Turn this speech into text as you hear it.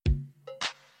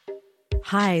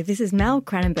Hi, this is Mel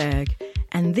Cranenberg,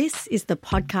 and this is the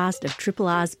podcast of Triple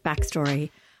R's Backstory,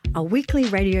 a weekly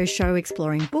radio show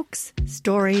exploring books,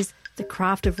 stories, the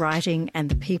craft of writing, and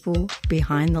the people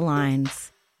behind the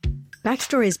lines.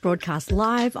 Backstory is broadcast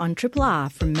live on Triple R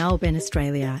from Melbourne,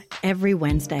 Australia, every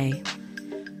Wednesday.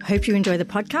 Hope you enjoy the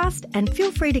podcast and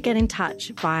feel free to get in touch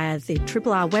via the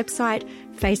Triple R website,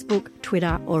 Facebook,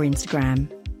 Twitter or Instagram.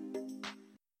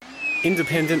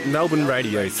 Independent Melbourne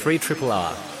Radio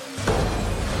 3RRR.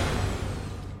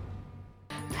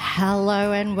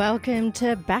 Hello and welcome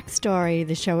to Backstory,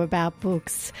 the show about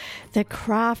books, the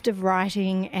craft of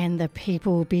writing and the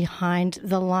people behind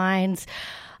the lines.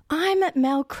 I'm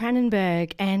Mel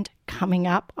Cranenberg, and coming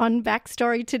up on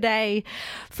Backstory today,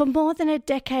 for more than a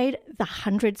decade, the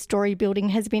 100 Story Building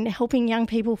has been helping young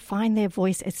people find their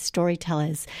voice as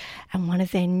storytellers. And one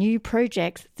of their new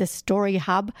projects, the Story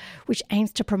Hub, which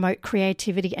aims to promote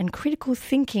creativity and critical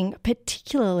thinking,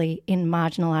 particularly in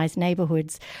marginalised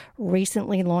neighbourhoods,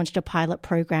 recently launched a pilot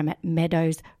program at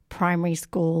Meadows Primary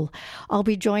School. I'll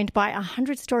be joined by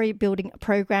 100 Story Building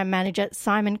Program Manager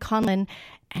Simon Conlon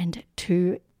and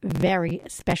two very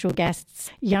special guests,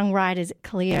 young writers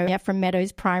Cleo from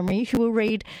Meadows Primary, who will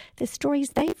read the stories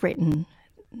they've written.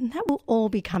 That will all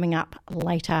be coming up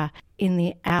later in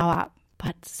the hour.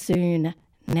 But soon,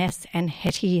 Ness and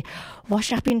Hetty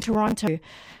wash up in Toronto.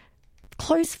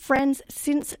 Close friends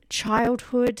since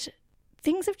childhood.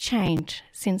 Things have changed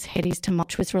since Hetty's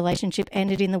tumultuous relationship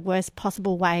ended in the worst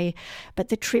possible way, but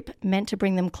the trip meant to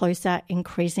bring them closer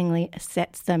increasingly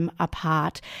sets them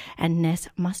apart, and Ness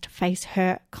must face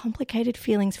her complicated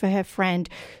feelings for her friend,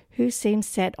 who seems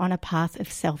set on a path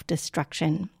of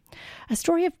self-destruction. A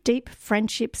story of deep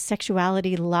friendship,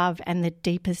 sexuality, love, and the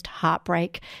deepest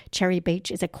heartbreak. Cherry Beach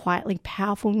is a quietly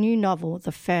powerful new novel,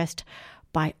 the first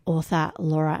by author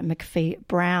Laura McPhee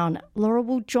Brown. Laura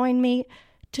will join me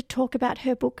to talk about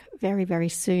her book very, very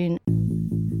soon.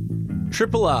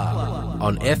 Triple R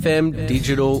on FM,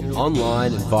 digital,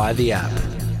 online and via the app.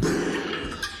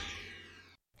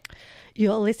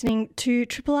 You're listening to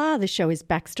Triple R. The show is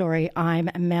Backstory. I'm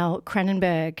Mel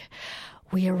Cranenberg.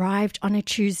 We arrived on a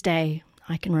Tuesday.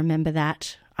 I can remember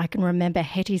that. I can remember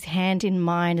Hetty's hand in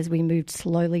mine as we moved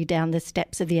slowly down the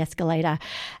steps of the escalator,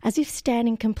 as if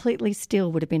standing completely still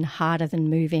would have been harder than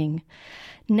moving.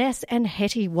 Ness and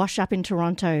Hetty wash up in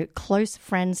Toronto, close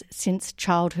friends since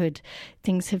childhood.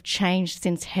 Things have changed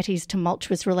since Hetty's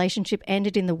tumultuous relationship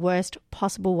ended in the worst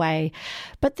possible way.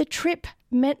 But the trip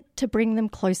meant to bring them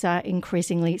closer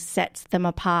increasingly sets them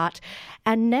apart.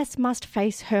 And Ness must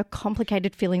face her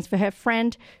complicated feelings for her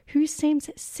friend, who seems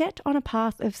set on a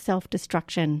path of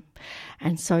self-destruction.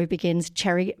 And so begins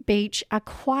Cherry Beach, a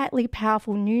quietly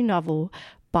powerful new novel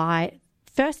by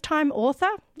first-time author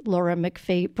Laura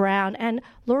McPhee Brown. And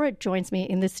Laura joins me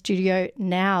in the studio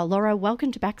now. Laura,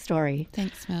 welcome to Backstory.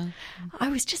 Thanks, Mel. I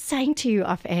was just saying to you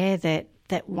off air that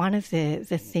one of the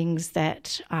things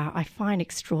that I find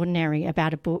extraordinary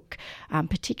about a book,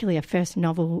 particularly a first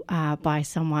novel by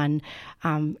someone,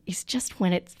 is just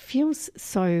when it feels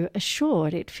so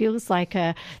assured. It feels like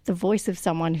the voice of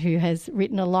someone who has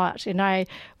written a lot. And I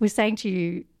was saying to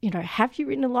you, have you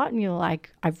written a lot? And you're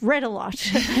like, I've read a lot.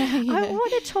 I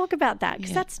want to talk about that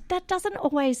because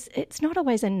it's not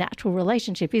always a natural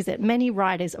relationship, is it? Many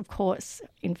writers, of course,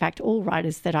 in fact, all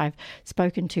writers that I've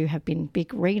spoken to have been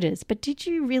big readers. But did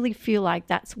you really feel like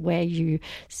that's where you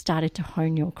started to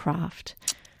hone your craft?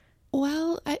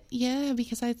 Well,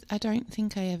 because I don't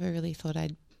think I ever really thought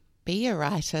I'd be a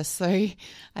writer. So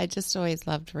I just always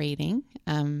loved reading.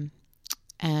 And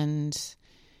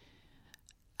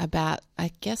about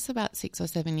 6 or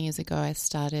 7 years ago, I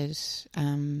started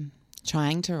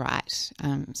trying to write.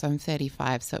 So I'm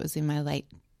 35, so it was in my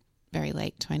very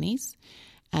late 20s.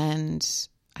 And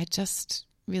I just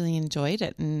really enjoyed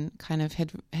it and kind of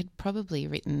had probably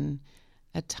written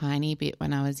a tiny bit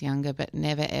when I was younger, but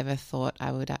never ever thought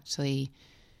I would actually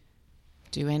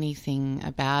do anything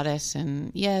about it.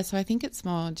 And so I think it's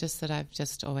more just that I've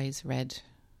just always read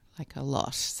like a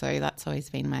lot. So that's always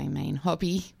been my main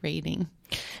hobby, reading.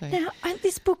 So. Now,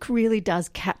 this book really does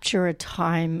capture a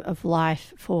time of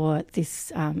life for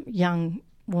this young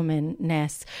woman,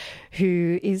 Ness,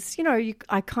 who is, you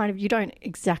don't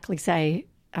exactly say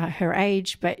her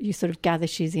age, but you sort of gather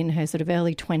she's in her sort of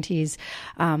early 20s.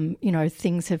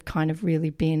 Things have kind of really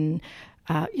been,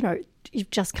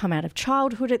 you've just come out of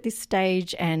childhood at this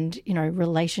stage, and,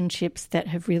 relationships that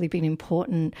have really been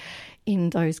important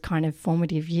in those kind of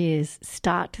formative years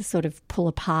start to sort of pull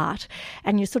apart,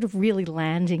 and you're sort of really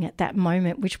landing at that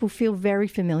moment, which will feel very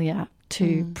familiar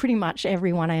to pretty much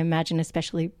everyone, I imagine,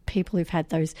 especially people who've had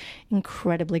those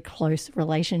incredibly close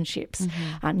relationships.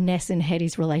 Ness and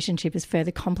Hetty's relationship is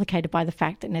further complicated by the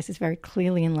fact that Ness is very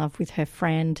clearly in love with her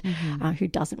friend who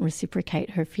doesn't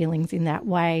reciprocate her feelings in that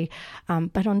way.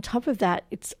 But on top of that,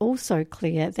 it's also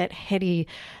clear that Hetty,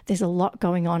 there's a lot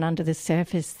going on under the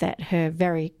surface that her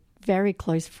very, very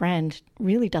close friend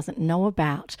really doesn't know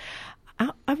about.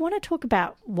 I want to talk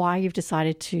about why you've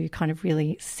decided to kind of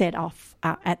really set off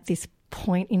at this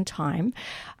point in time.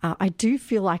 I do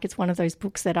feel like it's one of those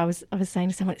books that I was saying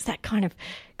to someone, it's that kind of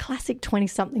classic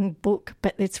 20-something book,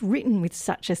 but it's written with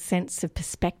such a sense of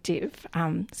perspective.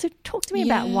 So talk to me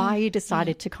about why you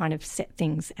decided to kind of set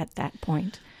things at that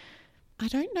point. I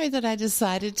don't know that I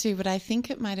decided to, but I think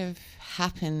it might have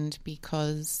happened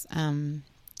because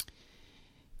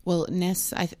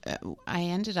Ness, I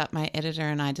ended up, my editor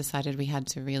and I decided we had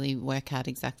to really work out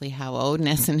exactly how old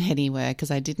Ness and Hetty were,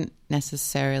 because I didn't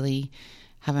necessarily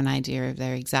have an idea of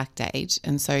their exact age.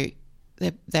 And so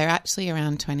they're actually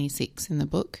around 26 in the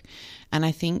book. And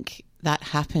I think that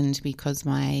happened because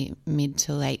my mid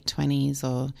to late 20s,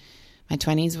 or my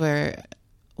 20s, were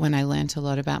when I learnt a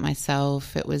lot about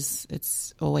myself.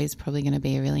 It's always probably going to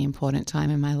be a really important time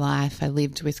in my life. I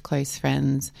lived with close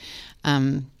friends.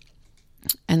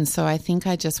 And so I think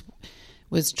I just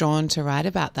was drawn to write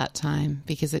about that time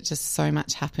because it just so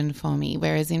much happened for me.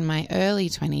 Whereas in my early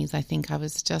 20s, I think I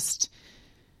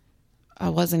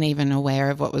wasn't even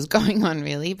aware of what was going on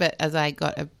really. But as I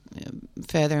got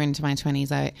further into my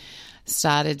 20s, I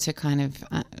started to kind of,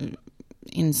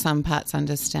 in some parts,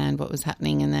 understand what was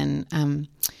happening. And then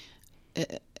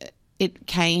it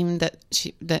came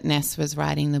that Ness was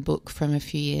writing the book from a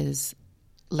few years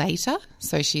later,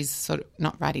 so she's sort of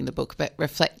not writing the book but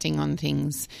reflecting on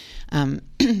things from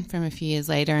a few years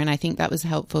later, and I think that was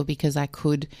helpful because I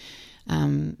could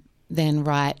then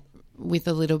write with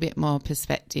a little bit more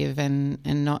perspective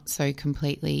and not so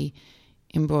completely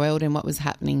embroiled in what was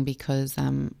happening, because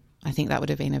I think that would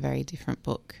have been a very different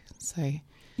book. So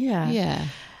yeah.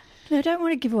 I don't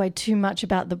want to give away too much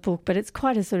about the book, but it's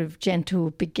quite a sort of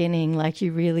gentle beginning. Like,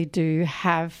 you really do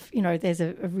have, there's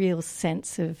a real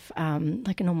sense of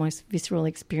like an almost visceral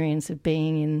experience of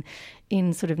being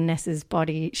in sort of Ness's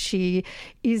body. She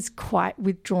is quite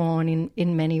withdrawn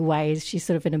in many ways. She's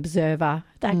sort of an observer,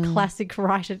 that classic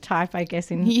writer type, I guess,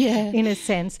 in a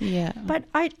sense. Yeah. But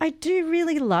I do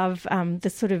really love the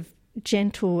sort of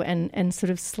gentle and sort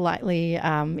of slightly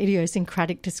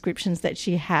idiosyncratic descriptions that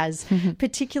she has,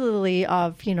 particularly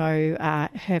of,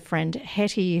 her friend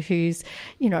Hetty, who's,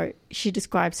 she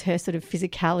describes her sort of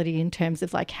physicality in terms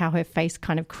of like how her face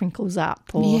kind of crinkles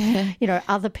up, or,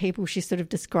 other people she sort of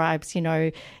describes,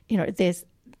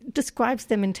 describes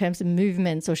them in terms of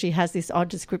movements, or she has this odd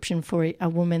description for a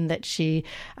woman that she,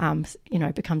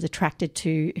 becomes attracted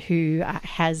to, who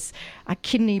has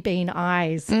kidney bean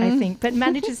eyes, I think, but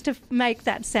manages to make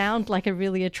that sound like a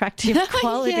really attractive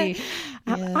quality.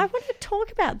 I want to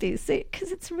talk about this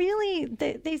because it's really,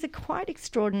 these are quite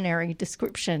extraordinary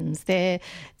descriptions. They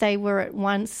were at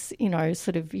once,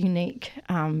 sort of unique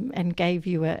and gave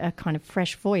you a kind of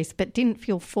fresh voice, but didn't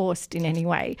feel forced in any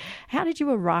way. How did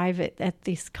you arrive at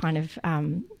this kind of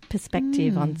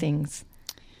perspective on things?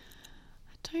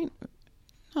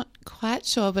 Not quite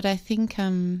sure, but I think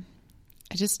I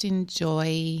just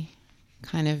enjoy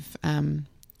kind of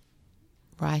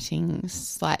writing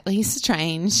slightly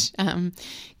strange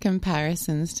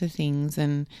comparisons to things,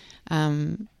 and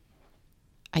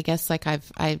I guess like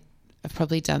I've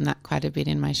probably done that quite a bit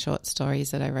in my short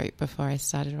stories that I wrote before I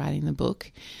started writing the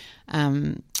book,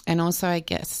 and also I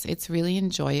guess it's really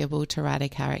enjoyable to write a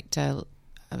character,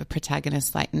 a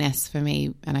protagonist like Ness for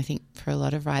me, and I think for a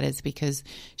lot of writers, because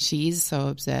she is so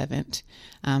observant.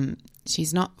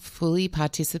 She's not fully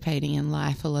participating in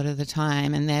life a lot of the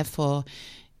time, and therefore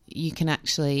you can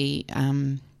actually,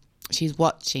 she's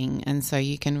watching, and so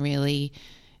you can really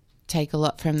take a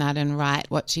lot from that and write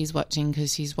what she's watching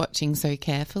because she's watching so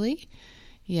carefully.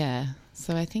 Yeah,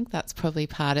 so I think that's probably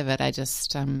part of it. I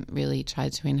just really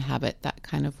tried to inhabit that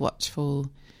kind of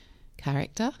watchful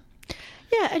character.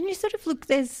 Yeah, and you sort of look,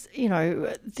 there's,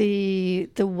 the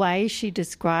way she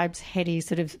describes Hetty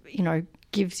sort of,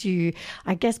 gives you,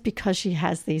 I guess, because she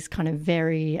has these kind of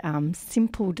very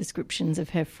simple descriptions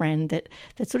of her friend that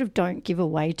sort of don't give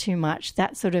away too much,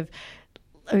 that sort of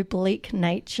oblique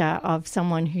nature of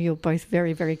someone who you're both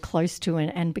very, very close to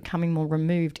and becoming more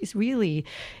removed is really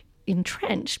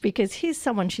entrenched, because here's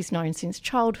someone she's known since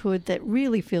childhood that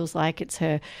really feels like it's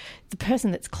the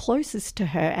person that's closest to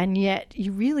her, and yet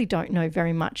you really don't know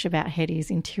very much about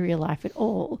Hetty's interior life at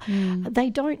all.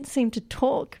 They don't seem to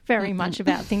talk very much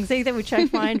about things either, which I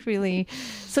find really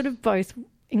sort of both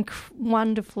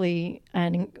wonderfully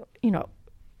and,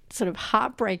 sort of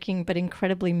heartbreaking but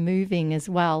incredibly moving as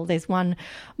well. There's one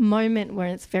moment where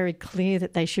it's very clear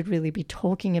that they should really be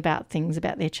talking about things,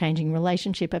 about their changing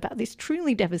relationship, about this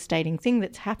truly devastating thing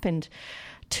that's happened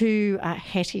to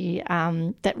Hetty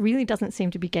that really doesn't seem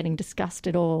to be getting discussed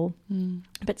at all,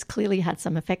 but it's clearly had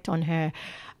some effect on her.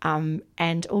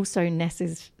 And also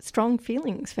Ness's strong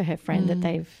feelings for her friend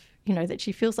that that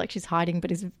she feels like she's hiding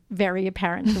but is very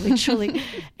apparent to literally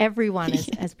everyone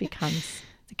as becomes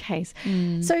the case.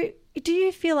 So do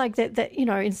you feel like that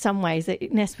in some ways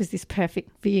that Ness was this perfect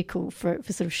vehicle for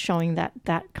sort of showing that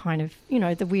kind of,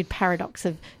 the weird paradox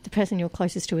of the person you're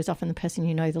closest to is often the person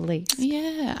you know the least?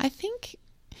 Yeah, I think,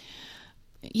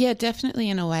 definitely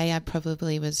in a way I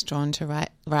probably was drawn to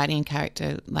writing a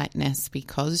character like Ness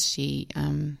because she,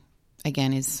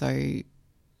 again, is so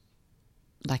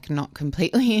like not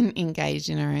completely engaged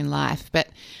in her own life. But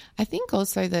I think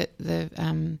also that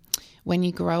when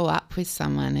you grow up with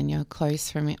someone and you're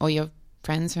close or you're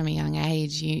friends from a young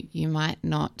age, you might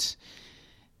not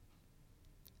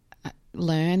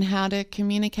learn how to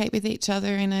communicate with each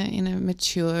other in a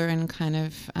mature and kind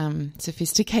of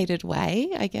sophisticated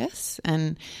way, I guess.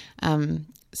 And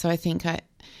so I think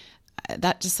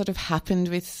that just sort of happened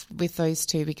with those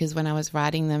two, because when I was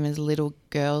writing them as little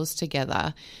girls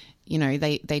together,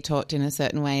 they talked in a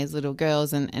certain way as little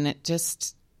girls, and it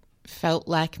just felt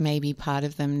like maybe part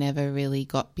of them never really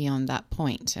got beyond that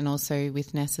point. And also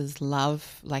with Ness's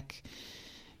love, like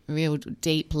real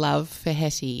deep love for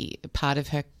Hetty, part of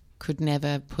her could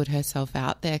never put herself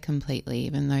out there completely,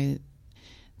 even though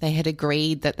they had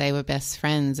agreed that they were best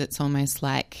friends. It's almost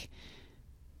like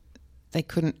they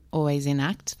couldn't always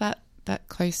enact that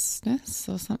closeness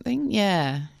or something.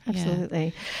 Yeah.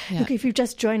 Absolutely. Yeah. Look, if you've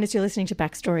just joined us, you're listening to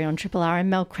Backstory on Triple R. I'm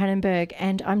Mel Cranenberg,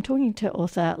 and I'm talking to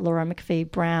author Laura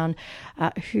McPhee-Brown,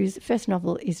 whose first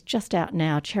novel is just out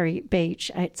now, Cherry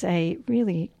Beach. It's a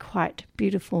really quite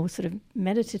beautiful sort of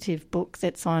meditative book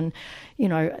that's on,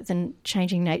 the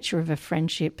changing nature of a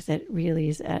friendship that really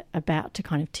is about to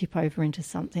kind of tip over into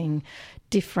something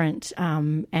different,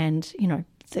 and,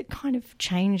 the kind of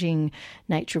changing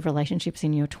nature of relationships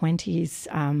in your 20s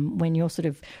when you're sort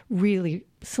of really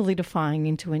solidifying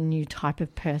into a new type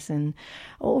of person,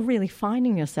 or really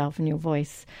finding yourself and your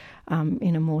voice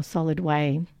in a more solid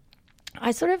way.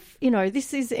 I sort of,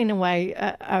 this is in a way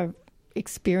a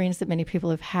experience that many people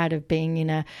have had of being in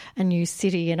a new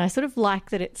city, and I sort of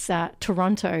like that it's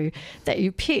Toronto that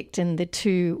you picked, and the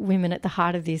two women at the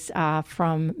heart of this are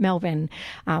from Melbourne,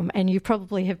 and you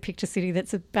probably have picked a city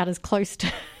that's about as close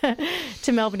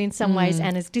to Melbourne in some ways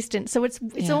and as distant. So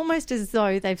it's almost as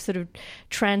though they've sort of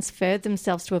transferred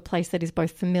themselves to a place that is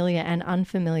both familiar and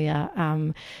unfamiliar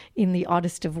in the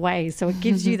oddest of ways. So it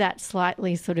gives you that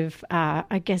slightly sort of,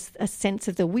 I guess, a sense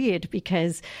of the weird,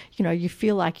 because, you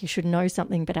feel like you should know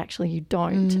something, but actually you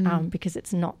don't, because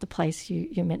it's not the place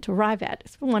you're meant to arrive at.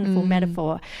 It's a wonderful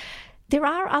metaphor. There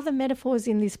are other metaphors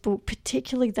in this book,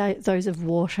 particularly those of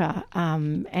water,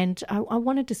 and I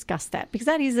want to discuss that, because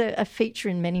that is a feature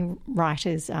in many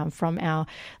writers from our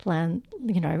land,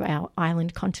 our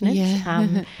island continent.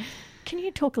 Yeah. Can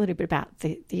you talk a little bit about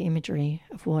the imagery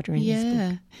of water in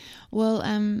this book?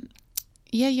 Well,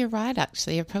 you're right,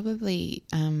 actually. I probably...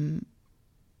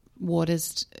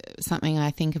 water's something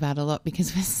I think about a lot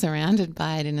because we're surrounded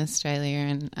by it in Australia,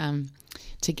 and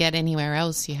to get anywhere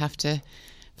else you have to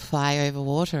fly over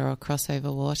water or cross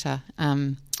over water,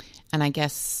 and I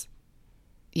guess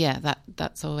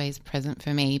that's always present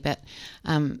for me. But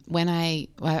when I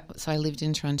lived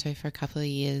in Toronto for a couple of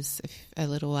years a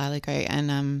little while ago,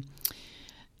 and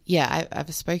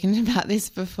I've spoken about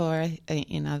this before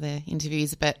in other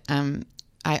interviews, but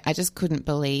I just couldn't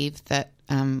believe that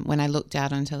when I looked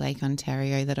out onto Lake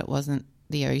Ontario that it wasn't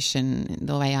the ocean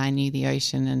the way I knew the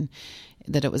ocean, and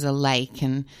that it was a lake,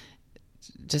 and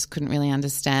just couldn't really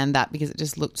understand that because it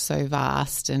just looked so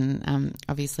vast. And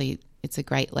obviously it's a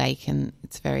Great Lake and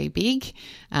it's very big,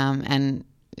 and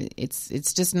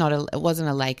it's just not it wasn't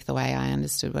a lake the way I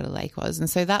understood what a lake was. And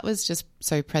so that was just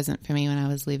so present for me when I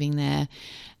was living there.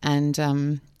 And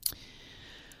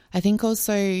I think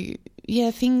also,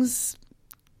 things...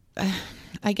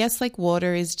 I guess like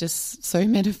water is just so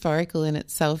metaphorical in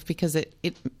itself, because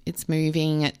it's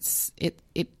moving,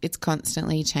 it's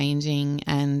constantly changing,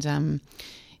 and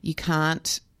you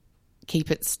can't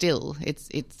keep it still.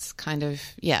 It's kind of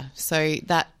So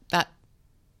that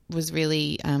was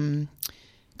really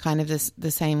kind of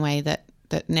the same way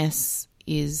that Ness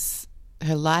is.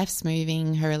 Her life's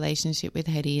moving, her relationship with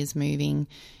Hetty is moving.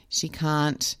 She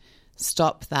can't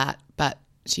stop that, but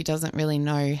she doesn't really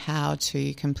know how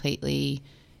to completely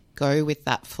go with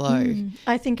that flow.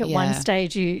 I think at one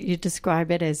stage you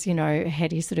describe it as,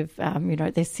 Hetty sort of,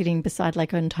 they're sitting beside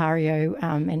Lake Ontario,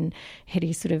 and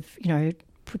Hetty sort of,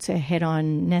 puts her head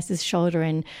on Ness's shoulder,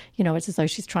 and, it's as though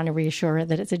she's trying to reassure her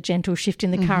that it's a gentle shift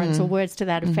in the currents, or words to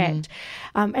that effect.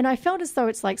 And I felt as though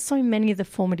it's like so many of the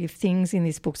formative things in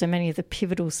this book, so many of the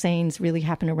pivotal scenes really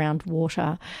happen around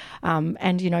water.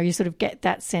 And, you sort of get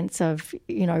that sense of,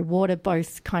 water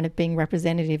both kind of being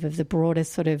representative of the broader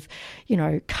sort of,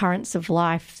 currents of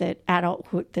life, that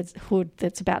adulthood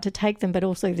that's about to take them, but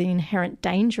also the inherent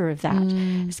danger of that,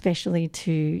 especially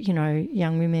to,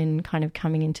 young women kind of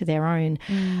coming into their own.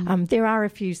 There are a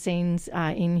few scenes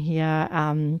in here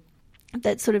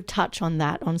that sort of touch on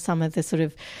that, on some of the sort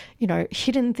of,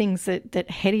 hidden things that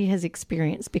Hetty has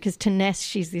experienced, because to Ness,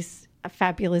 she's this a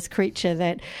fabulous creature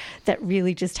that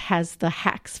really just has the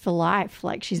hacks for life.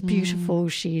 Like, she's beautiful,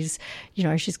 she's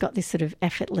got this sort of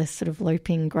effortless sort of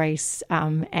loping grace,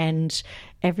 and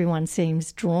everyone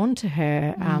seems drawn to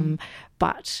her,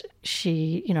 but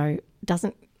she,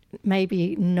 doesn't.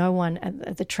 Maybe no one,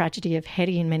 the tragedy of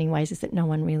Hetty in many ways is that no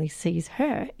one really sees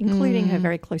her, including her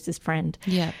very closest friend.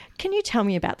 Yeah. Can you tell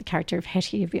me about the character of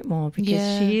Hetty a bit more?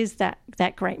 Because she is that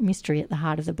great mystery at the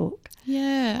heart of the book.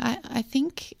 Yeah, I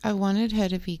think I wanted her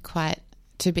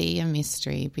to be a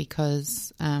mystery,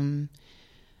 because I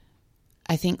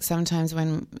think sometimes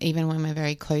even when we're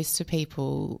very close to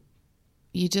people,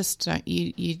 you just don't,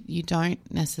 you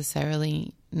don't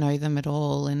necessarily know them at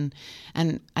all, and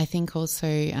I think also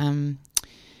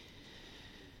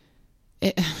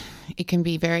it can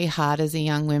be very hard as a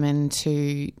young woman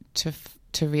to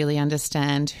really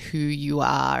understand who you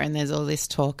are, and there's all this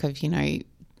talk of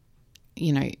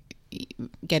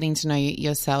getting to know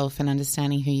yourself and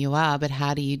understanding who you are, but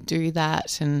how do you do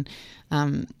that? And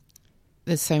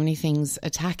there's so many things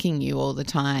attacking you all the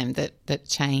time that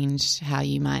change how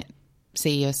you might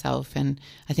see yourself. And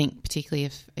I think particularly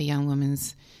if a young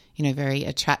woman's very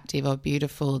attractive or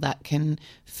beautiful, that can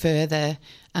further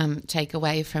take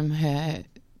away from her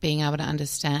being able to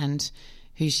understand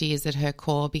who she is at her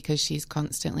core, because she's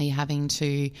constantly having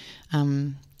to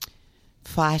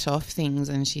fight off things,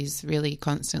 and she's really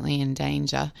constantly in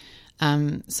danger.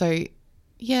 I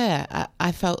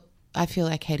feel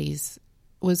like Hetty's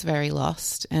was very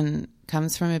lost and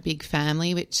comes from a big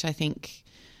family, which I think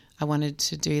I wanted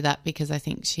to do that because I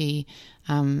think she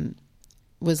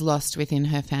was lost within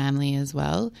her family as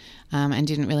well, and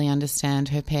didn't really understand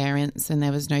her parents, and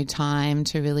there was no time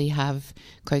to really have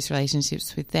close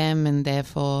relationships with them, and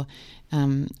therefore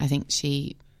I think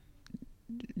she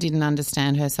didn't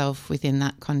understand herself within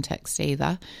that context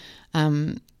either.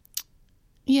 I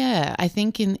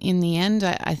think in the end,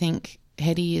 I think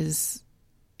Hetty is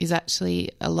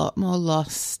actually a lot more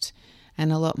lost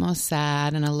and a lot more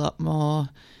sad and a lot more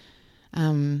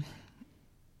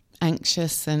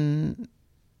anxious and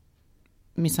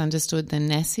misunderstood than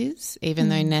Ness is, even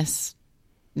though Ness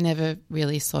never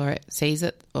really sees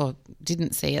it or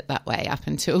didn't see it that way up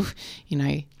until,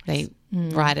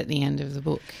 right at the end of the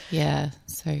book. Yeah.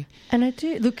 So. And I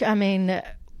do, look, I mean,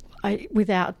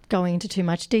 without going into too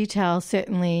much detail,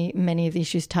 certainly many of the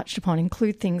issues touched upon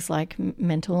include things like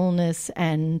mental illness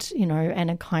and, and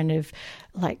a kind of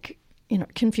like,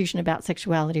 confusion about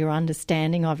sexuality or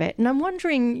understanding of it. And I'm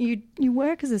wondering, you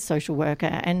work as a social worker,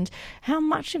 and how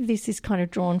much of this is kind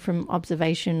of drawn from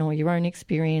observation or your own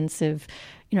experience of,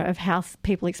 of how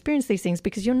people experience these things,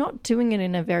 because you're not doing it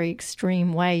in a very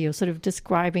extreme way. You're sort of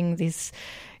describing this,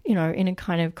 in a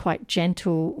kind of quite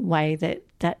gentle way that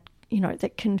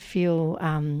can feel,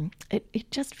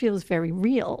 it just feels very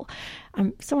real.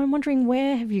 So I'm wondering,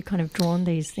 where have you kind of drawn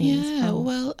these things from?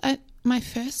 Well, my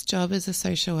first job as a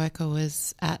social worker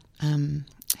was at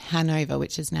Hanover,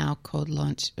 which is now called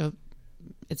Launch.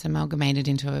 It's amalgamated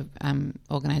into an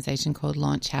organisation called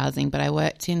Launch Housing, but I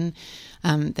worked in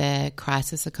their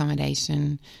crisis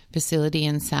accommodation facility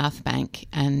in South Bank,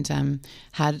 and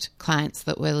had clients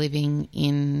that were living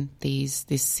in this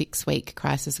 6-week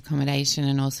crisis accommodation,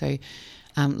 and also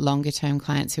longer-term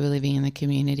clients who were living in the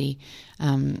community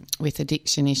with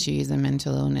addiction issues and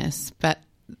mental illness. But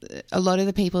a lot of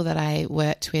the people that I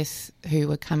worked with who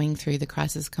were coming through the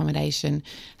crisis accommodation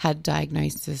had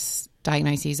diagnoses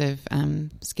of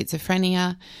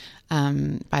schizophrenia,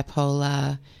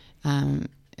 bipolar,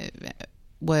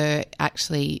 were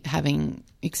actually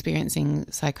experiencing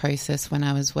psychosis when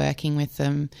I was working with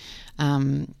them.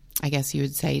 I guess you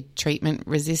would say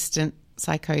treatment-resistant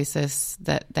psychosis,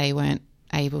 that they weren't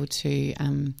able to,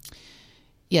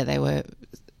 they were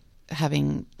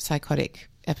having psychotic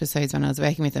episodes when I was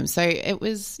working with them. So it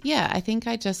was, I think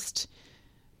I just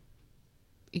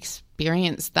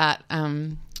experienced that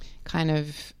kind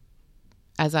of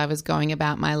as I was going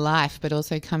about my life, but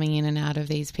also coming in and out of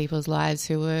these people's lives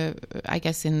who were, I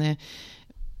guess in the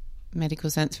medical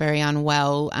sense, very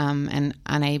unwell and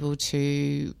unable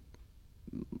to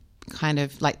kind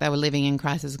of, like, they were living in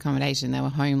crisis accommodation, they were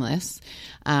homeless.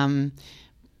 But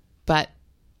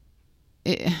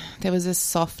there was a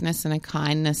softness and a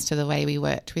kindness to the way we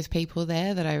worked with people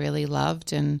there that I really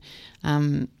loved, and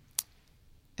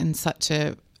such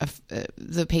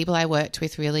the people I worked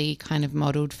with really kind of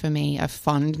modelled for me a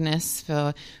fondness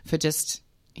for just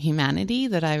humanity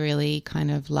that I really kind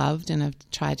of loved and have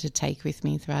tried to take with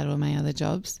me throughout all my other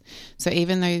jobs. So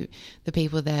even though the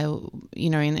people there, you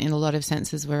know, in a lot of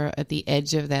senses were at the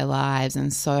edge of their lives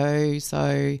and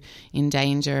so in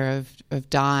danger of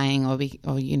dying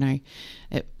or you know,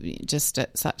 just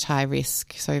at such high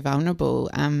risk, so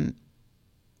vulnerable,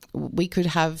 we could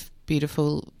have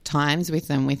beautiful times with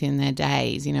them within their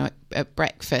days, you know, at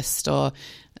breakfast or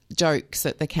jokes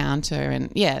at the counter.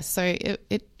 And so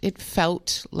it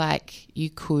felt like you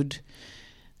could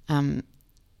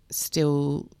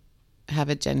still have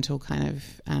a gentle kind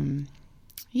of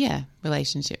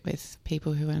relationship with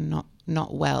people who are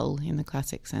not well in the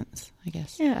classic sense, I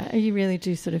guess. Yeah, you really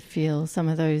do sort of feel some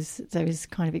of those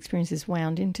kind of experiences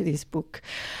wound into this book.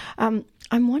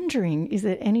 I'm wondering, is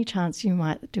there any chance you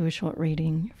might do a short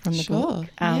reading from the book?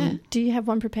 Do you have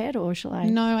one prepared, or shall I?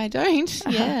 No, I don't.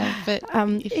 Yeah, but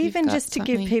even just to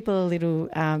give people a little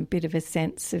bit of a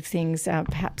sense of things,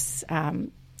 perhaps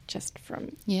just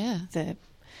from the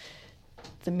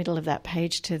middle of that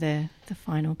page to the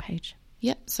final page.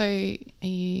 Yep. So are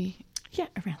you? Yeah,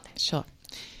 around there. Sure.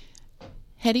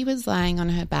 Hetty was lying on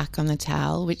her back on the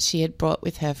towel, which she had brought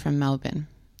with her from Melbourne,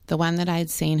 the one that I had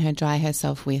seen her dry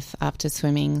herself with after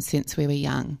swimming since we were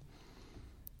young.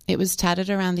 It was tattered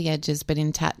around the edges, but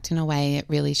intact in a way it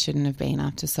really shouldn't have been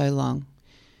after so long.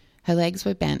 Her legs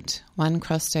were bent, one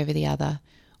crossed over the other,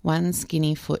 one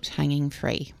skinny foot hanging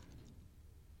free.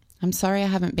 "I'm sorry I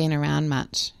haven't been around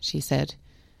much," she said.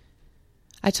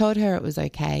 I told her it was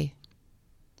okay.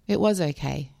 It was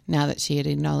okay, now that she had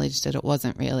acknowledged that it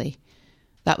wasn't really.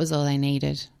 That was all I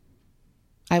needed.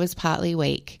 I was partly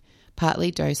weak,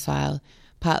 partly docile,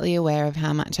 partly aware of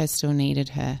how much I still needed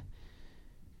her.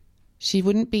 She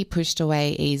wouldn't be pushed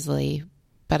away easily,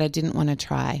 but I didn't want to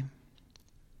try.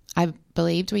 I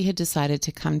believed we had decided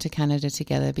to come to Canada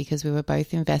together because we were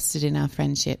both invested in our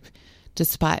friendship,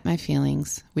 despite my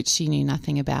feelings, which she knew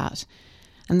nothing about,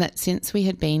 and that since we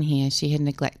had been here, she had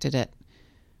neglected it.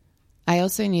 I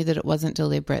also knew that it wasn't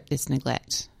deliberate, this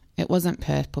neglect. It wasn't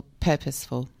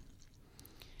purposeful.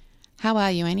 "How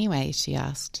are you anyway?" she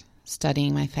asked,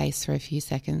 studying my face for a few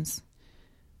seconds.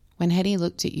 "When Hetty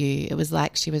looked at you, it was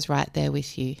like she was right there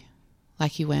with you,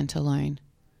 like you weren't alone."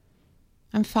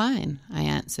 "I'm fine," I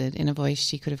answered in a voice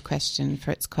she could have questioned for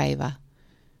its quaver.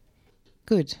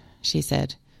 "Good," she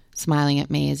said, smiling at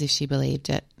me as if she believed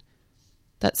it.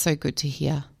 "That's so good to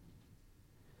hear."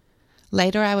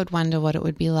 Later I would wonder what it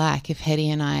would be like if Hetty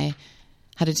and I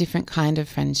had a different kind of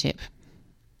friendship,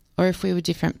 or if we were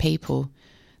different people,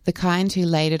 the kind who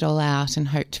laid it all out and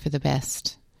hoped for the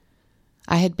best.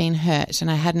 I had been hurt and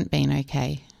I hadn't been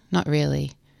okay, not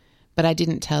really, but I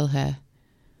didn't tell her.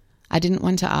 I didn't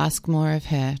want to ask more of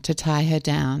her, to tie her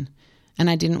down, and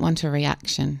I didn't want a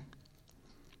reaction.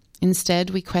 Instead,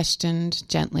 we questioned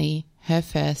gently, her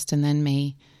first and then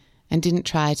me, and didn't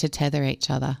try to tether each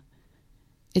other.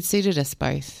 It suited us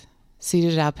both,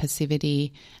 suited our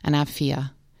passivity and our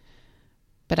fear,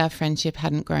 but our friendship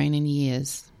hadn't grown in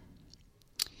years.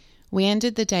 We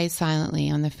ended the day silently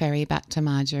on the ferry back to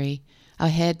Marjorie, our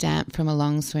hair damp from a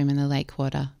long swim in the lake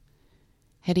water.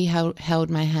 Hetty held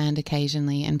my hand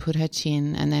occasionally and put her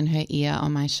chin and then her ear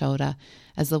on my shoulder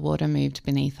as the water moved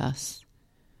beneath us.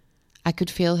 I could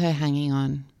feel her hanging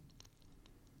on.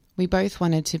 We both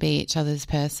wanted to be each other's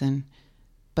person,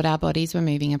 but our bodies were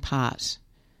moving apart.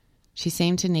 She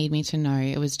seemed to need me to know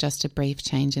it was just a brief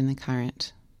change in the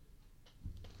current.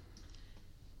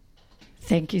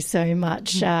 Thank you so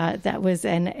much. That was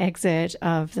an excerpt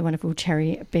of the wonderful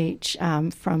Cherry Beach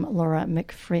from Laura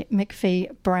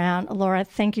McPhee Brown. Laura,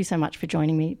 thank you so much for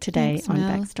joining me today. Thanks, on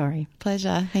Mel. Backstory.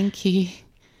 Pleasure. Thank you.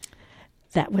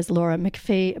 That was Laura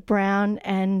McPhee Brown,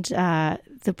 and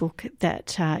the book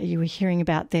that you were hearing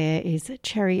about there is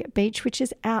Cherry Beach, which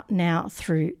is out now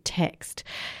through Text.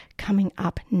 Coming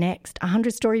up next,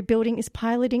 100 Story Building is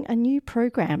piloting a new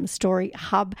program. Story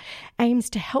Hub aims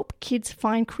to help kids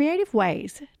find creative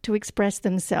ways to express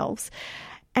themselves.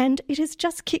 and it has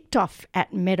just kicked off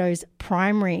at Meadows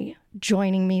Primary.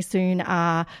 Joining me soon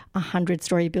are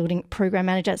 100-Story Building Program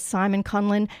Manager Simon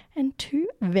Conlon and two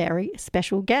very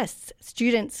special guests,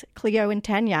 students Cleo and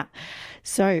Tanya.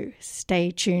 So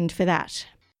stay tuned for that.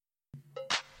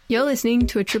 You're listening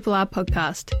to a Triple R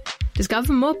podcast.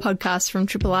 Discover more podcasts from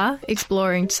Triple R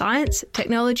exploring science,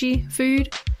 technology,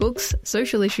 food, books,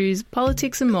 social issues,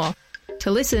 politics and more.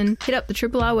 To listen, hit up the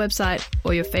Triple R website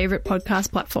or your favourite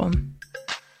podcast platform.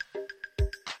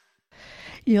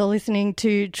 You're listening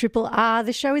to Triple R.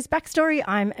 The show is Backstory.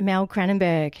 I'm Mel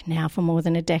Cranenberg. Now, for more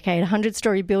than a decade,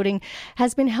 100-Story Building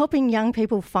has been helping young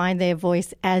people find their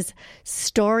voice as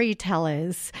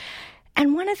storytellers.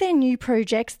 And one of their new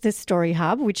projects, the Story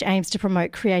Hub, which aims to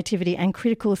promote creativity and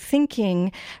critical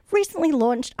thinking, recently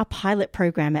launched a pilot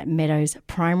program at Meadows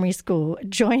Primary School.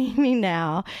 Joining me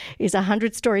now is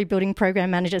 100-Story Building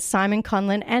Program Manager Simon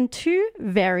Conlon and two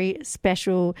very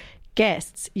special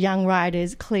guests, young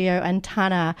writers Cleo and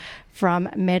Tana from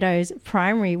Meadows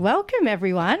Primary. Welcome,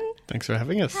 everyone. Thanks for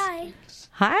having us. Hi.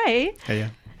 Hi. Hey,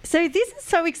 So this is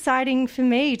so exciting for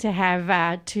me to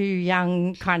have two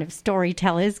young kind of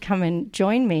storytellers come and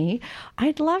join me.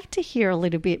 I'd love to hear a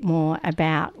little bit more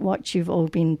about what you've all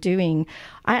been doing.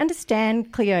 I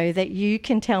understand, Cleo, that you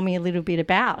can tell me a little bit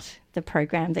about the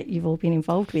program that you've all been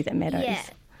involved with at Meadows. Yeah.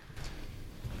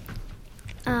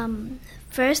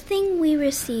 First thing we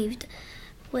received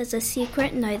was a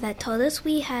secret note that told us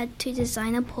we had to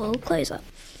design a portal closer.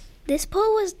 This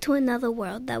portal was to another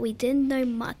world that we didn't know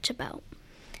much about.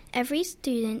 Every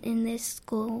student in this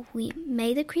school, we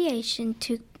made a creation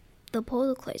to the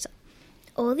portal closer.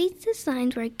 All these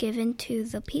designs were given to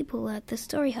the people at the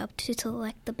Story Hub to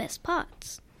select the best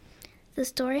parts. The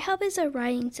Story Hub is a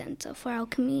writing center for our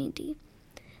community.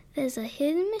 There's a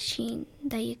hidden machine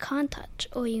that you can't touch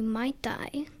or you might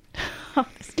die. Oh,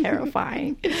 that's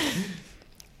terrifying.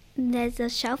 There's a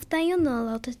shelf that you're not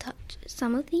allowed to touch.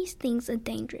 Some of these things are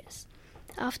dangerous.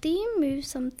 After you move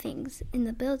some things in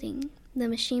the building, the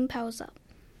machine powers up.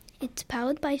 It's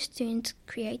powered by students'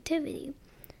 creativity.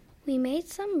 We made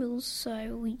some rules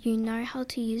so you know how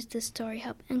to use the Story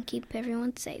Hub and keep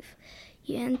everyone safe.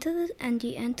 You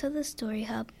enter the Story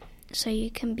Hub so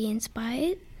you can be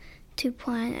inspired to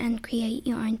plan and create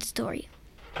your own story.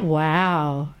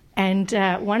 Wow. And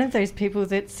one of those people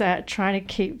that's trying to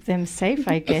keep them safe,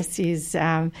 I guess, is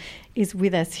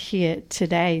with us here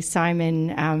today.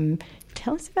 Simon,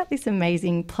 tell us about this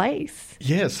amazing place.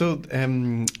 Yeah, so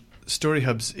Story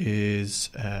Hubs is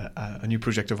a new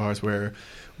project of ours where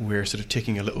we're sort of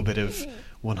taking a little bit of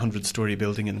 100-Story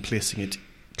Building and placing it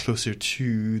closer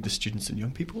to the students and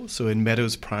young people. So in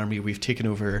Meadows Primary, we've taken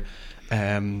over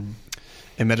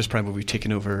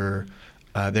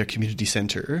their community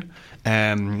centre,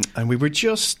 and we were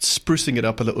just sprucing it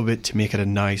up a little bit to make it a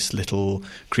nice little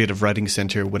creative writing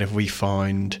centre whenever we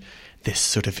found this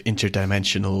sort of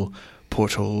interdimensional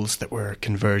portals that were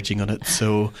converging on it.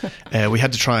 So we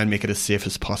had to try and make it as safe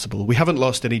as possible. We haven't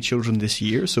lost any children this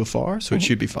year so far, so it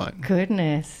should be fine.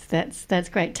 Goodness, that's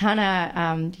great.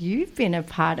 Tana, you've been a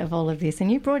part of all of this and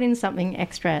you brought in something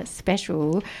extra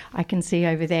special I can see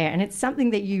over there, and it's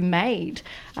something that you made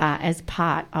as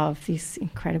part of this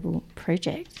incredible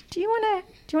project. Do you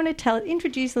want to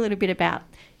introduce a little bit about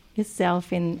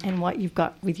yourself and what you've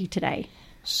got with you today?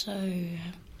 So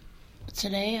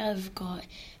today I've got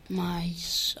my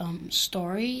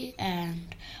story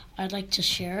and I'd like to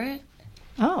share it.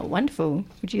 Oh, wonderful.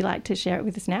 Would you like to share it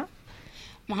with us now?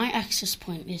 My access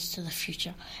point is to the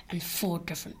future and 4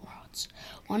 different worlds.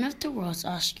 One of the worlds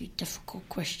asks you difficult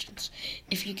questions.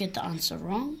 If you get the answer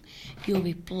wrong, you'll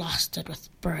be blasted with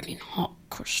burning hot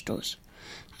crystals.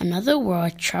 Another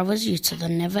world travels you to the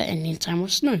never-ending time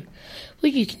of snow,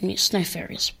 where you can meet snow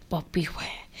fairies, but beware.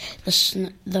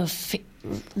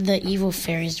 The evil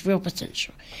fairy's real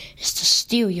potential is to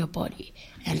steal your body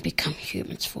and become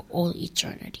humans for all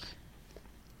eternity.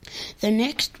 The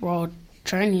next world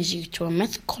journeys you to a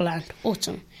mythical land,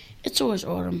 autumn. It's always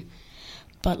autumn,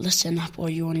 but listen up or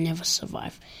you will never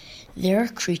survive. There are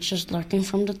creatures lurking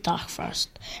from the dark forest,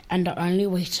 and the only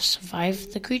way to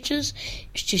survive the creatures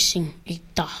is to sing a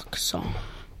dark song.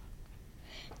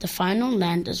 The final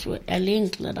land is where Ellie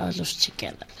and Glitter live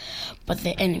together, but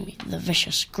their enemy, the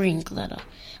vicious Green Glitter,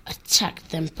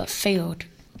 attacked them but failed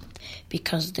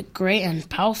because the great and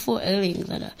powerful Ellie and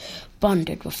Glitter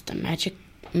bonded with the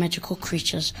magical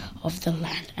creatures of the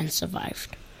land and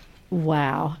survived.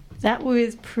 Wow, that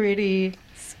was pretty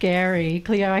scary.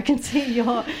 Cleo, I can see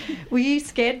were you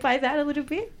scared by that a little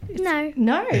bit? No.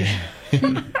 No.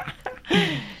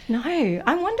 No.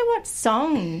 I wonder what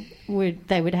song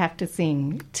they would have to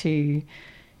sing to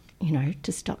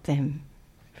stop them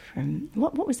from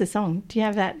what was the song? Do you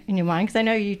have that in your mind? Because I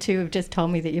know you two have just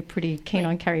told me that you're pretty keen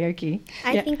on karaoke.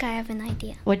 I think I have an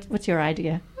idea. What's your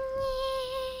idea?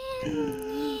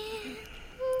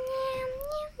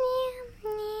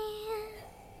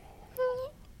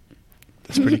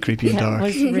 That's pretty creepy and dark. That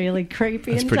was really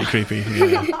creepy. That's and pretty dark. creepy.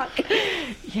 Yeah.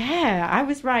 Yeah, I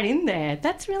was right in there.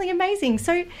 That's really amazing.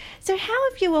 So how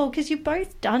have you all, because you've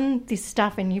both done this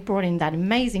stuff and you brought in that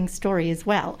amazing story as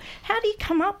well, how do you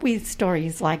come up with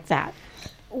stories like that?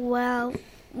 Well,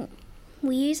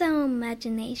 we use our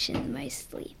imagination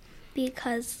mostly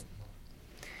because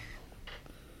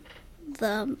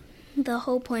the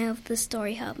whole point of the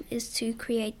Story Hub is to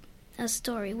create a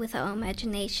story with our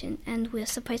imagination, and we're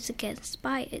supposed to get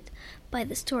inspired by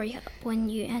the Story Hub when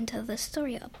you enter the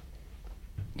Story Hub.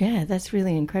 Yeah, that's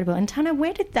really incredible. And Tana,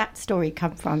 where did that story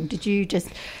come from? Did you just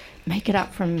make it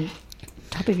up from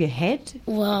top of your head?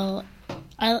 Well,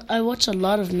 I watch a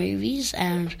lot of movies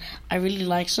and I really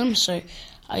like them, so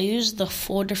I used the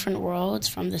 4 different worlds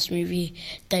from this movie,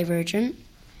 Divergent,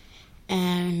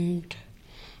 and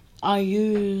I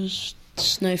used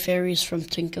Snow Fairies from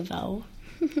Tinkerbell.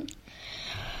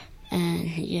 And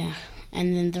yeah,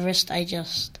 and then the rest I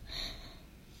just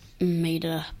made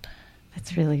up.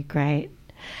 That's really great.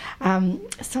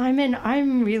 Simon,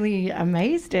 I'm really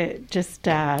amazed at just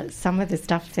some of the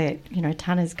stuff that,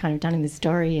 Tana's kind of done in the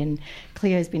story and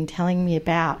Cleo's been telling me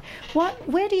about.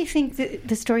 Where do you think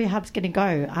the Story Hub's going to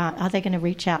go? Are they going to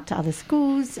reach out to other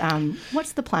schools?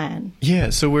 What's the plan?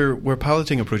 Yeah, so we're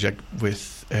piloting a project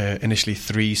with initially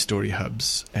 3 Story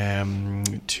Hubs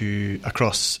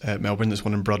across Melbourne. There's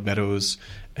one in Broadmeadows,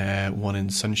 one in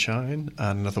Sunshine,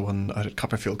 and another one out at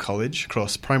Copperfield College,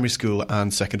 across primary school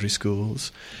and secondary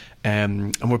schools.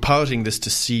 And we're piloting this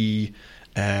to see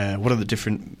what are the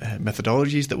different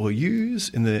methodologies that we'll use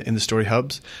in the Story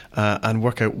Hubs, and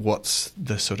work out what's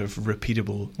the sort of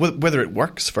repeatable, whether it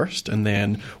works first, and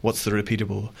then what's the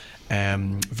repeatable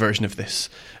version of this.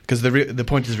 Because the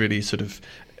point is really sort of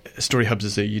Story Hubs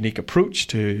is a unique approach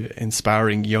to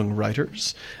inspiring young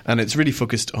writers, and it's really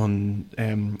focused on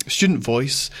student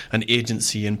voice and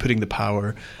agency and putting the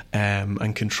power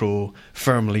and control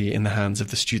firmly in the hands of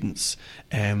the students,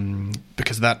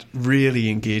 because that really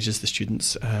engages the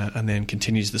students and then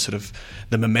continues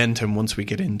the momentum once we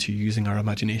get into using our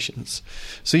imaginations.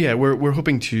 So yeah, we're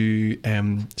hoping to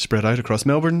spread out across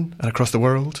Melbourne and across the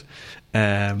world,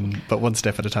 but one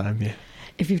step at a time. Yeah.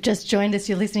 If you've just joined us,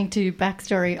 you're listening to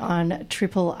Backstory on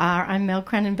Triple R. I'm Mel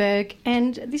Cranenberg,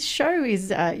 and this show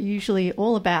is usually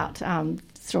all about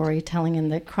storytelling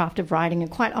and the craft of writing,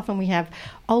 and quite often we have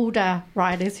older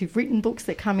writers who've written books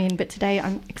that come in, but today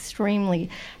I'm extremely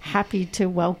happy to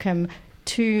welcome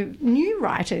 2 new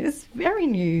writers, very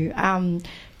new,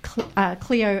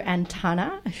 Cleo and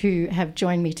Tana, who have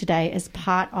joined me today as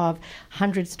part of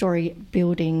 100 Story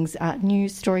Building's new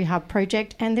Story Hub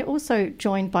project. And they're also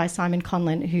joined by Simon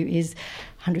Conlon, who is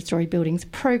 100 Story Building's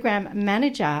program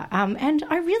manager. And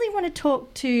I really want to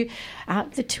talk to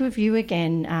the 2 of you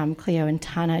again, Cleo and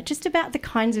Tana, just about the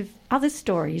kinds of other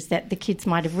stories that the kids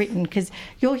might have written, because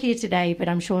you're here today, but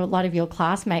I'm sure a lot of your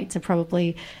classmates are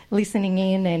probably listening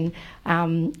in and,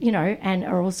 and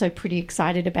are also pretty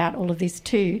excited about all of this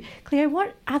too. Cleo,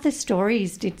 what other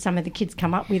stories did some of the kids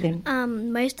come up with?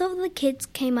 Most of the kids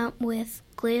came up with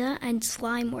glitter and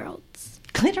slime worlds.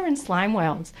 Glitter and slime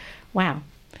worlds. Wow.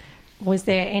 Was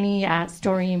there any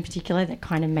story in particular that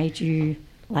kind of made you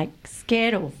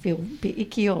scared or feel a bit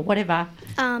icky or whatever?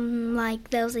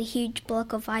 There was a huge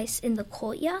block of ice in the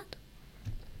courtyard.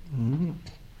 Mm.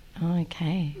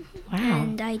 Okay. Wow.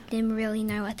 And I didn't really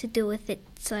know what to do with it,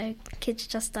 so kids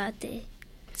just started to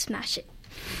smash it.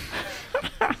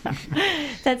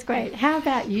 That's great. How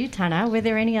about you, Tana? Were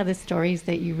there any other stories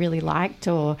that you really liked,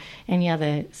 or any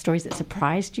other stories that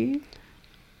surprised you?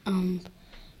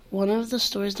 One of the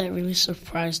stories that really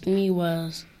surprised me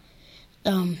was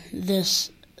this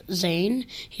Zane.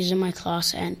 He's in my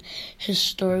class, and his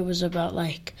story was about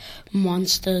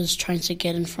monsters trying to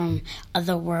get in from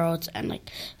other worlds, and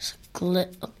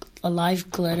alive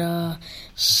glitter,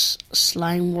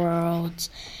 slime worlds,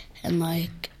 and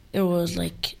it was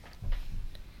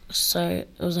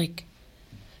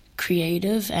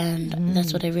creative, and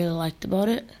that's what I really liked about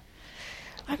it.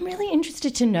 I'm really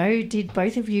interested to know, did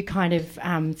both of you kind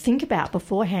of think about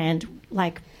beforehand,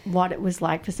 what it was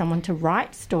like for someone to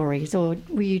write stories, or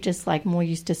were you just more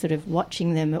used to sort of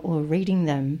watching them or reading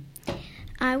them?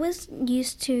 I was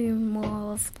used to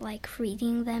more of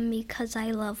reading them because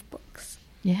I love books.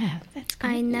 Yeah, that's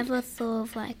good. I never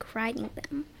thought of writing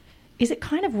them. Is it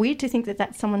kind of weird to think that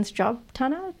that's someone's job,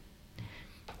 Tana?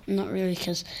 Not really,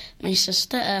 because my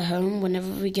sister at home, whenever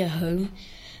we get home,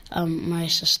 my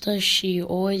sister, she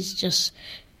has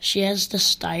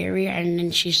this diary, and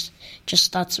then she just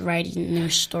starts writing new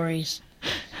stories.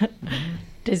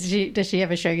 Does she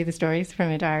ever show you the stories from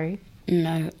her diary?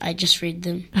 No, I just read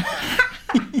them.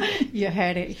 You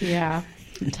heard it here.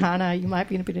 Tana, you might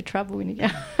be in a bit of trouble when you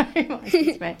get home, I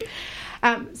suspect.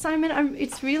 Simon,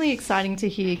 it's really exciting to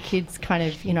hear kids kind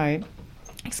of,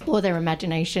 explore their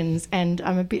imaginations, and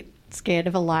I'm a bit scared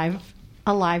of alive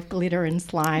glitter and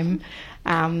slime.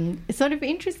 It's sort of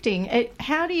interesting.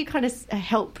 How do you kind of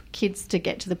help kids to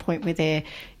get to the point where their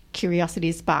curiosity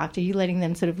is sparked? Are you letting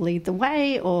them sort of lead the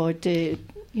way, or are there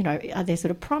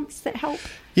sort of prompts that help?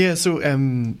 Yeah, so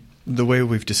the way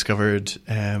we've discovered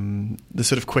the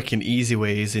sort of quick and easy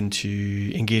ways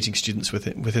into engaging students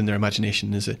within their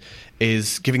imagination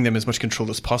is giving them as much control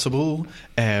as possible,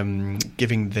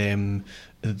 giving them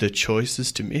the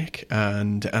choices to make,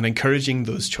 and encouraging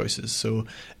those choices. So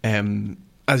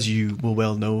as you will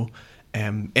well know,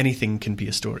 anything can be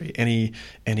a story. Any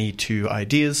two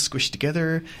ideas squished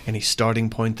together, any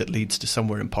starting point that leads to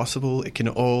somewhere impossible, it can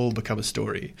all become a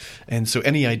story. And so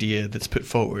any idea that's put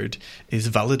forward is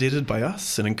validated by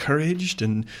us and encouraged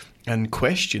and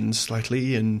questioned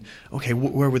slightly, and okay,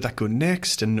 where would that go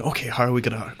next? And okay, how are we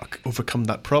going to overcome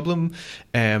that problem?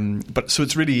 But so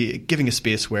it's really giving a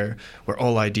space where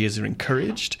all ideas are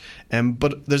encouraged.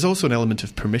 But there's also an element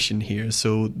of permission here.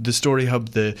 So the Story Hub,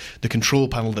 the control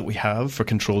panel that we have for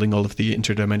controlling all of the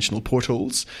interdimensional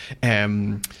portals,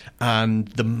 and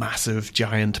the massive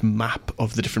giant map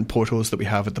of the different portals that we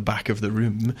have at the back of the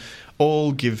room,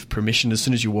 all give permission as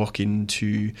soon as you walk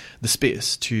into the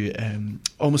space to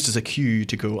almost as a cue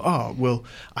to go,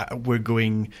 we're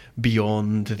going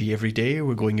beyond the everyday,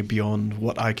 we're going beyond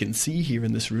what I can see here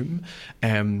in this room.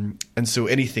 And so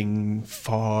anything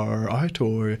far out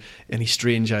or any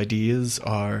strange ideas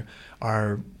are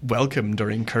welcomed or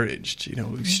encouraged.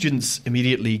 Students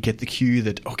immediately get the cue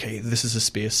that, okay, this is a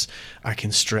space I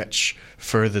can stretch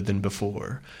further than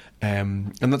before.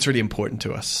 And that's really important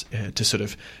to us, to sort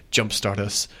of jumpstart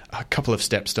us a couple of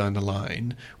steps down the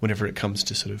line whenever it comes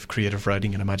to sort of creative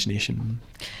writing and imagination.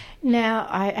 Now,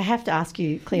 I have to ask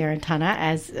you, Cleo and Tana,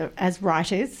 as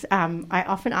writers, I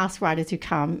often ask writers who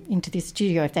come into this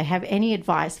studio if they have any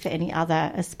advice for any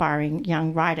other aspiring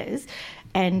young writers.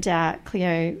 And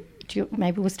Cleo,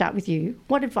 maybe we'll start with you.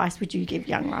 What advice would you give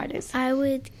young writers? I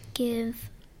would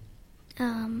give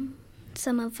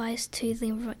some advice to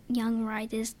the young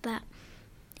writers that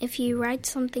if you write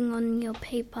something on your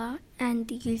paper and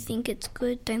you think it's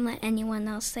good, don't let anyone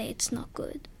else say it's not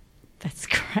good. That's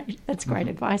great. That's great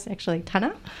advice, actually.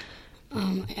 Tana?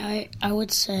 I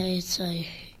would say to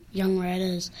young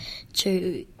writers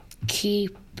to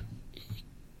keep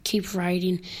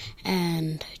writing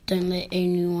and don't let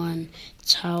anyone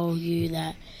tell you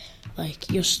that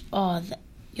your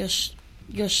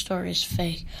story is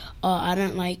fake. I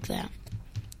don't like that.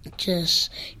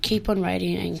 Just keep on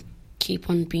writing and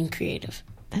keep on being creative.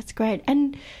 That's great.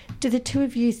 And do the two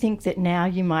of you think that now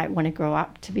you might want to grow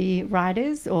up to be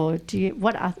writers, or do you?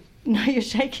 No, you're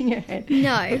shaking your head.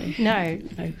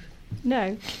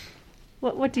 No.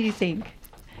 What do you think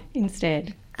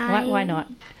instead? Why not?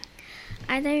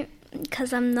 I don't,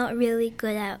 because I'm not really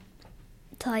good at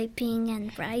typing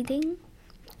and writing.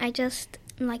 I just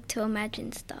like to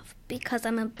imagine stuff because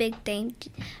I'm a big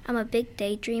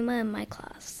daydreamer in my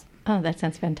class. Oh, that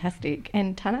sounds fantastic.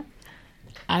 And Tana?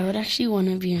 I would actually want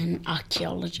to be an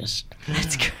archaeologist.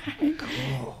 That's great.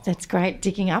 Cool. That's great.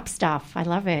 Digging up stuff. I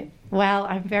love it. Well,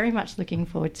 I'm very much looking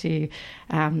forward to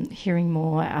hearing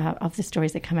more of the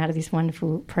stories that come out of this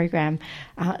wonderful program.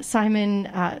 Simon,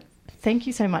 thank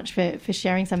you so much for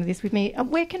sharing some of this with me.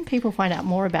 Where can people find out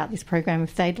more about this program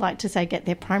if they'd like to, say, get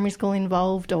their primary school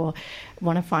involved or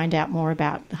want to find out more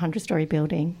about the 100-Story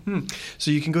Building?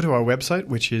 So you can go to our website,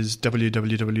 which is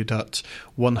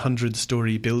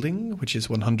www.100storybuilding, which is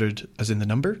 100 as in the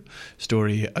number,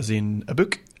 story as in a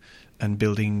book, and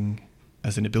building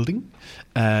as in a building,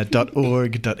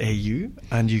 .org.au,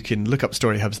 and you can look up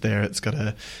Story Hubs there. It's got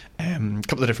a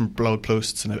couple of different blog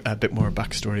posts and a bit more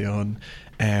backstory on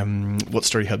what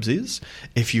Story Hubs is.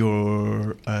 If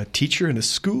you're a teacher in a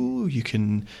school, you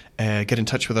can get in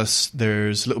touch with us.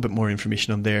 There's a little bit more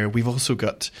information on there. We've also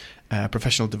got a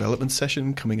professional development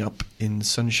session coming up in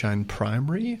Sunshine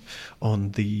Primary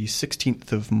on the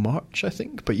 16th of March, I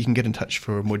think, but you can get in touch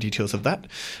for more details of that.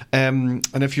 And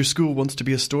if your school wants to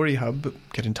be a Story Hub,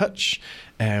 get in touch.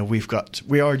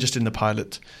 We are just in the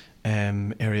pilot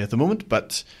area at the moment,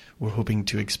 but we're hoping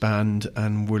to expand,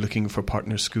 and we're looking for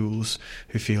partner schools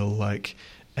who feel like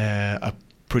a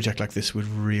project like this would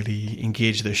really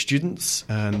engage their students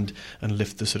and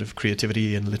lift the sort of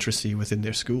creativity and literacy within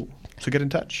their school. So get in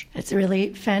touch. It's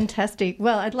really fantastic.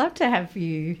 Well, I'd love to have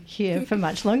you here for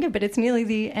much longer, but it's nearly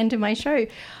the end of my show.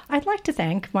 I'd like to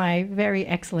thank my very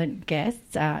excellent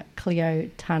guests, Cleo,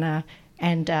 Tana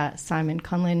and Simon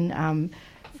Conlon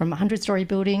from 100 Story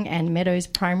Building and Meadows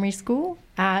Primary School.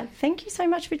 Thank you so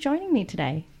much for joining me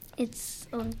today. It's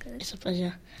all good. It's a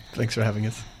pleasure. Thanks for having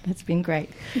us. That's been great.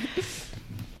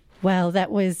 Well, that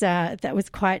was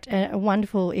quite a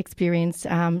wonderful experience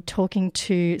talking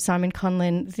to Simon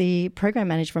Conlon, the program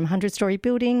manager from 100 Story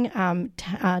Building,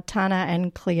 Tana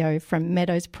and Cleo from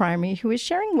Meadows Primary, who is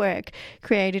sharing work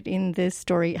created in the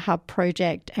Story Hub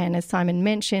project. And as Simon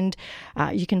mentioned,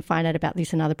 you can find out about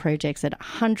this and other projects at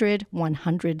 100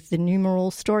 the numeral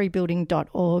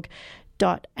storybuilding.org.au.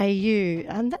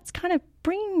 And that's kind of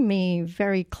bringing me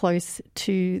very close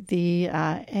to the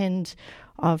end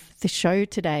of the show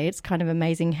today. It's kind of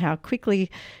amazing how quickly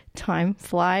time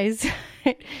flies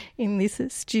in this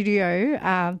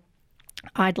studio.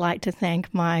 I'd like to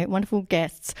thank my wonderful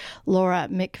guests, Laura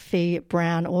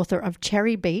McPhee-Brown, author of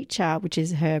Cherry Beach, which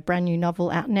is her brand new novel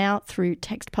out now through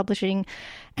Text Publishing,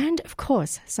 and of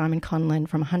course Simon Conlon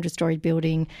from 100 Story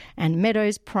Building and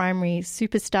Meadows Primary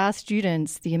superstar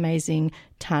students, the amazing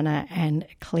Tana and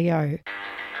Cleo.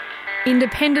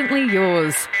 Independently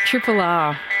yours, Triple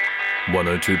R.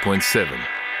 102.7.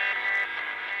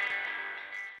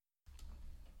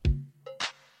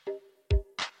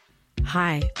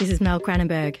 Hi, this is Mel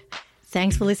Cranenberg.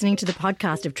 Thanks for listening to the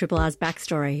podcast of Triple R's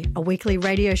Backstory, a weekly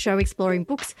radio show exploring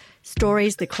books,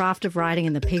 stories, the craft of writing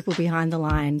and the people behind the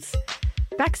lines.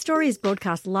 Backstory is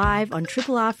broadcast live on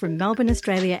Triple R from Melbourne,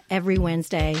 Australia every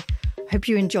Wednesday. Hope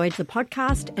you enjoyed the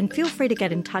podcast and feel free to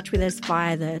get in touch with us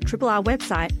via the Triple R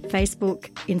website, Facebook,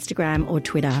 Instagram or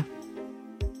Twitter.